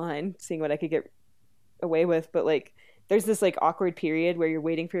crossed the line, seeing what I could get away with. But like, there's this like awkward period where you're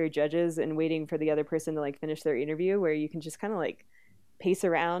waiting for your judges and waiting for the other person to like finish their interview, where you can just kind of like pace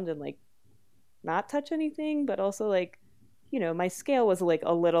around and like not touch anything, but also like, you know, my scale was like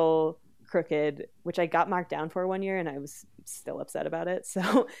a little crooked, which I got marked down for one year, and I was still upset about it.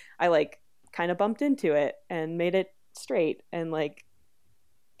 So I like kind of bumped into it and made it straight and like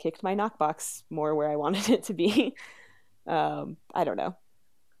kicked my knockbox more where I wanted it to be. I don't know.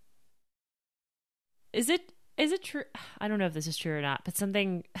 Is it true? I don't know if this is true or not, but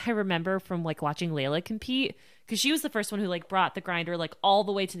something I remember from like watching Layla compete, because she was the first one who like brought the grinder like all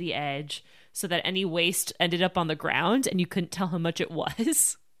the way to the edge so that any waste ended up on the ground and you couldn't tell how much it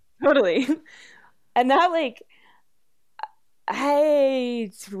was. Totally. And that like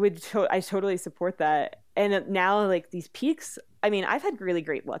I totally support that. And now like these peaks, I mean, I've had really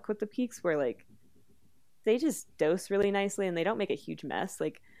great luck with the peaks where like they just dose really nicely and they don't make a huge mess.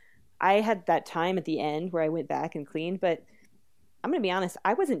 Like I had that time at the end where I went back and cleaned, but I'm gonna be honest,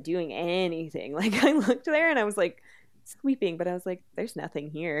 I wasn't doing anything. Like I looked there and I was like sweeping, but I was like, there's nothing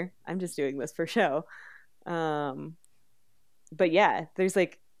here. I'm just doing this for show. But yeah, there's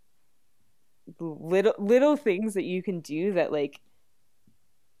like little things that you can do that like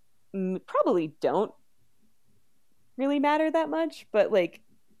probably don't really matter that much, but like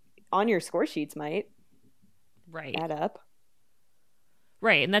on your score sheets might Right. add up.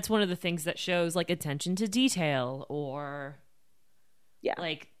 Right. And that's one of the things that shows like attention to detail, or Yeah,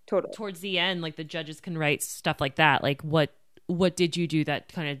 like totally. towards the end, like the judges can write stuff like that. Like what did you do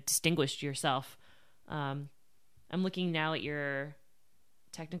that kind of distinguished yourself? I'm looking now at your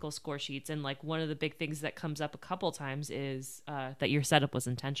technical score sheets, and like one of the big things that comes up a couple times is that your setup was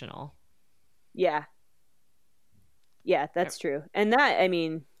intentional. Yeah. Yeah, that's true. And that, I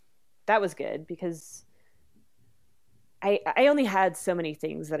mean, that was good because I only had so many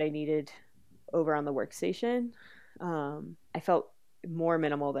things that I needed over on the workstation. I felt more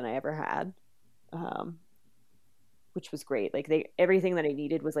minimal than I ever had, um, which was great. Like they everything that I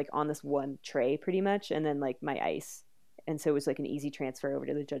needed was like on this one tray pretty much, and then like my ice, and so it was like an easy transfer over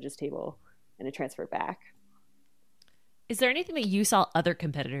to the judges table and a transfer back. Is there anything that you saw other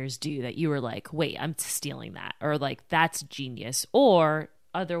competitors do that you were like, wait, I'm stealing that, or like that's genius, or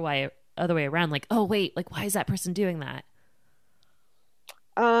other way around, like, oh wait, like why is that person doing that?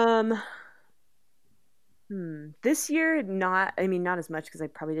 Um, this year, not. I mean, not as much because I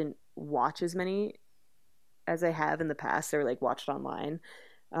probably didn't watch as many as I have in the past, or like watched online.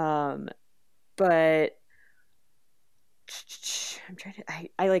 Um, but I'm trying to.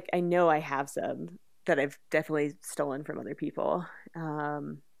 I like. I know I have some that I've definitely stolen from other people.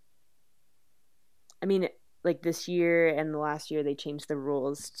 Um, I mean, like this year and the last year, they changed the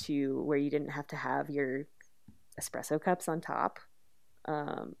rules to where you didn't have to have your espresso cups on top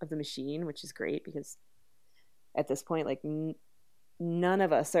of the machine, which is great because at this point, like none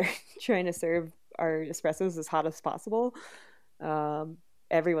of us are trying to serve our espressos as hot as possible. Um,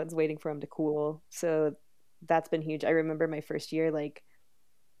 Everyone's waiting for them to cool, so that's been huge. I remember my first year, like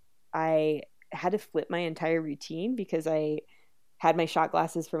I had to flip my entire routine because I had my shot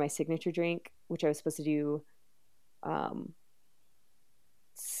glasses for my signature drink, which I was supposed to do um,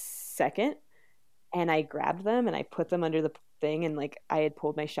 second, and I grabbed them and I put them under the thing, and like I had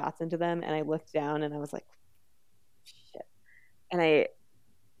pulled my shots into them, and I looked down and I was like, shit. And I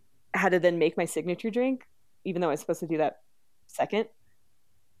had to then make my signature drink, even though I was supposed to do that second,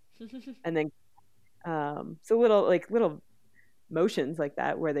 and then so little motions like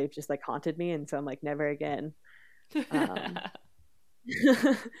that where they've just like haunted me, and so I'm like never again. Um,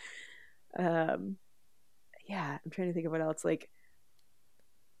 um, yeah, I'm trying to think of what else. Like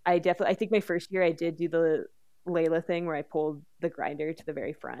I think my first year I did do the Layla thing where I pulled the grinder to the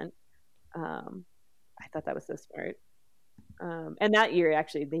very front. Um, I thought that was so smart. And that year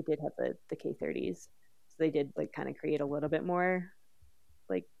actually they did have the K30s, so they did like kind of create a little bit more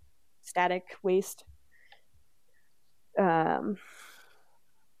like static waste. Um,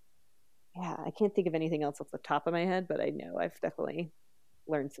 yeah, I can't think of anything else off the top of my head, but I know I've definitely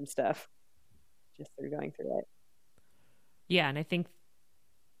learned some stuff just through going through it. Yeah, and I think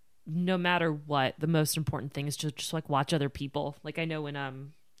no matter what, the most important thing is to just like watch other people. Like I know when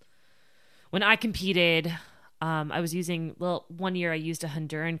I competed, I was using well one year I used a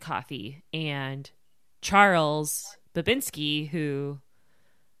Honduran coffee, and Charles Babinski, who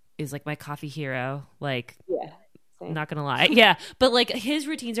is like my coffee hero, like Yeah, same. not gonna lie, yeah, but like his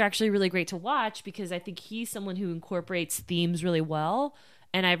routines are actually really great to watch because I think he's someone who incorporates themes really well.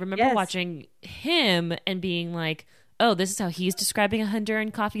 And I remember Yes, watching him and being like, oh, this is how he's describing a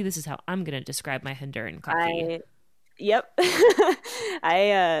Honduran coffee, this is how I'm gonna describe my Honduran coffee. I Yep.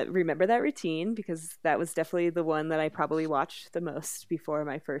 I remember that routine because that was definitely the one that I probably watched the most before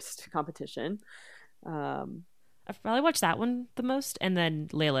my first competition. Um, I've probably watched that one the most, and then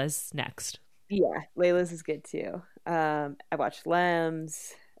Layla's next. yeah, Layla's is good too. I watched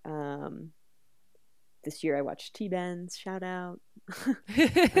Lems. Um, this year I watched T-Benz, shout out.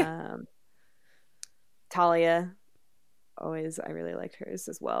 um, Talia, always, I really liked hers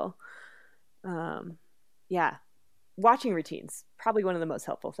as well. Um, yeah, watching routines, probably one of the most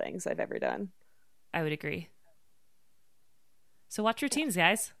helpful things I've ever done. I would agree. So watch routines,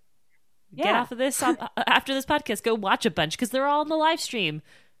 guys. Get Yeah, off of this after this podcast. Go watch a bunch because they're all in the live stream.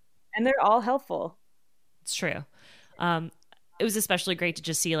 and they're all helpful. It's true. Um, it was especially great to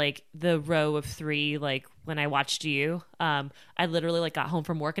just see like the row of three. Like when I watched you, I literally like got home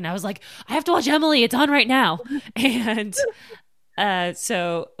from work and I was like, I have to watch Emily. It's on right now. And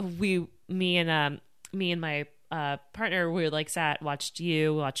so me and my partner, we like sat, watched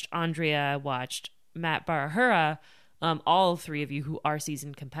you, watched Andrea, watched Matt Barahura, all three of you who are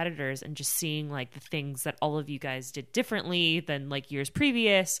seasoned competitors, and just seeing like the things that all of you guys did differently than like years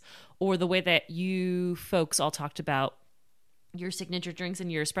previous, or the way that you folks all talked about your signature drinks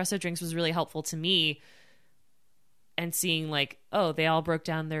and your espresso drinks was really helpful to me. And seeing like, oh, they all broke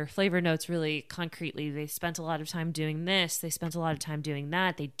down their flavor notes really concretely. They spent a lot of time doing this. They spent a lot of time doing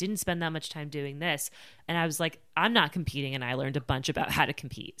that. They didn't spend that much time doing this. And I was like, I'm not competing. And I learned a bunch about how to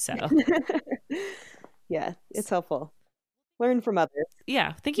compete. So Yeah, it's helpful. Learn from others.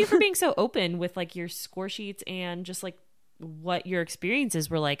 yeah, thank you for being so open with like your score sheets and just like what your experiences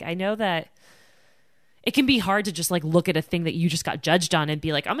were like. I know that it can be hard to just like look at a thing that you just got judged on and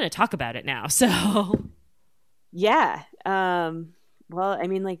be like, I'm going to talk about it now. So Yeah. Well, I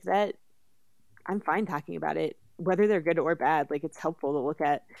mean, like that, I'm fine talking about it, whether they're good or bad. Like it's helpful to look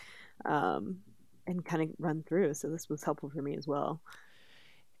at and kind of run through. So this was helpful for me as well.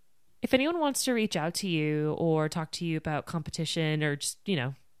 if anyone wants to reach out to you or talk to you about competition or just,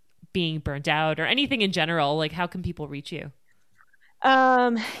 being burnt out or anything in general, like how can people reach you?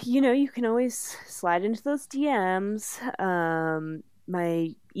 You can always slide into those DMs.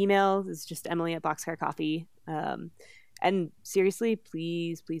 My email is just Emily at Boxcar Coffee. And seriously,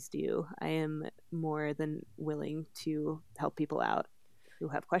 please, please do. I am more than willing to help people out who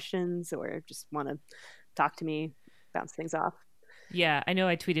have questions or just want to talk to me, bounce things off. Yeah, I know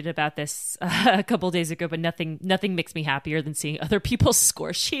I tweeted about this a couple of days ago, but nothing makes me happier than seeing other people's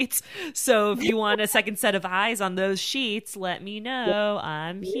score sheets. So if you want a second set of eyes on those sheets, let me know.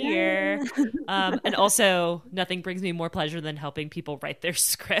 I'm here. And also, nothing brings me more pleasure than helping people write their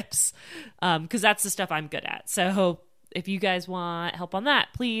scripts, because that's the stuff I'm good at. So if you guys want help on that,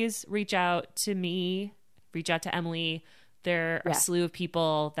 please reach out to me, reach out to Emily. There are a slew of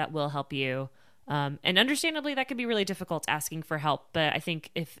people that will help you. And understandably, that can be really difficult asking for help. But I think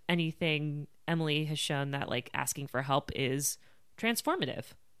if anything, Emily has shown that like asking for help is transformative.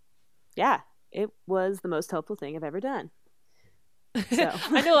 Yeah, it was the most helpful thing I've ever done. So.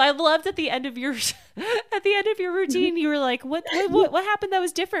 I know. I loved at the end of your routine, you were like, "What happened that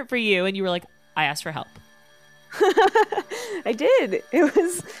was different for you?" And you were like, "I asked for help." I did. It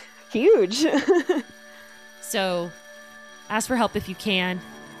was huge. So, ask for help if you can.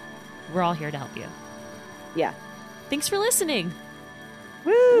 We're all here to help you. Yeah. Thanks for listening.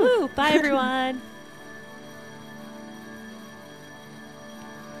 Woo! Woo! Bye, everyone.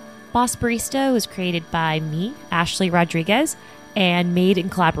 Boss Barista was created by me, Ashley Rodriguez, and made in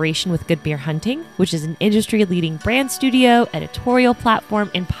collaboration with Good Beer Hunting, which is an industry-leading brand studio, editorial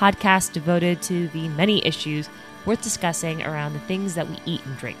platform, and podcast devoted to the many issues worth discussing around the things that we eat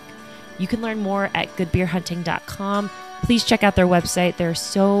and drink. You can learn more at goodbeerhunting.com. Please check out their website. There are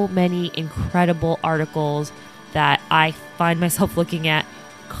so many incredible articles that I find myself looking at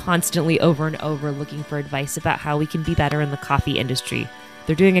constantly over and over, looking for advice about how we can be better in the coffee industry.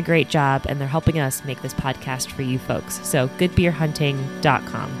 They're doing a great job, and they're helping us make this podcast for you folks. So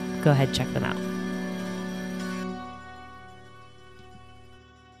goodbeerhunting.com. Go ahead, check them out.